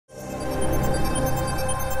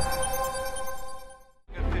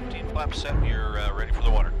flaps set. You're ready for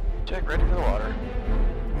the water. Check, ready for the water.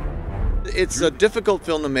 It's a difficult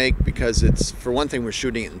film to make because it's, for one thing, we're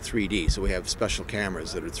shooting it in 3D, so we have special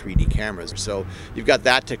cameras that are 3D cameras. So you've got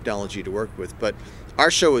that technology to work with. But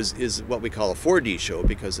our show is what we call a 4D show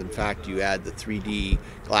because, in fact, you add the 3D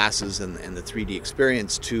glasses and the 3D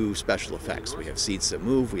experience to special effects. We have seats that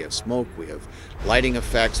move, we have smoke, we have lighting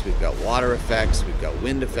effects, we've got water effects, we've got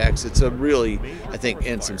wind effects. It's a really, I think,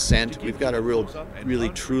 and some scent. We've got a really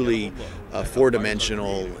truly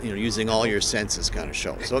four-dimensional, using all your senses kind of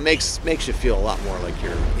show. So it makes you feel a lot more like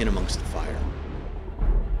you're in amongst the fire.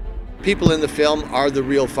 People in the film are the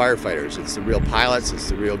real firefighters. It's the real pilots, it's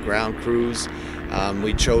the real ground crews.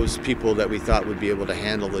 We chose people that we thought would be able to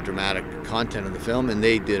handle the dramatic content of the film, and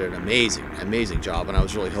they did an amazing job, and I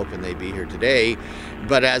was really hoping they'd be here today.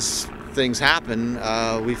 But as things happen,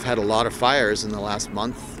 we've had a lot of fires in the last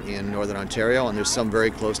month in Northern Ontario, and there's some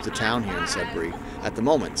very close to town here in Sudbury at the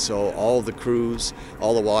moment. So all the crews,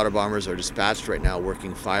 all the water bombers are dispatched right now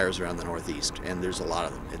working fires around the northeast, and there's a lot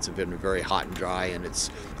of them. It's been very hot and dry, and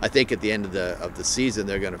I think at the end of the season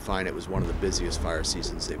they're going to find it was one of the busiest fire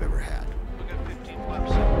seasons they've ever had.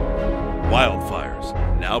 Wildfires,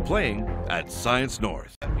 now playing at Science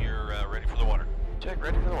North. You're ready for the water. Check,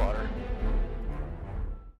 ready for the water.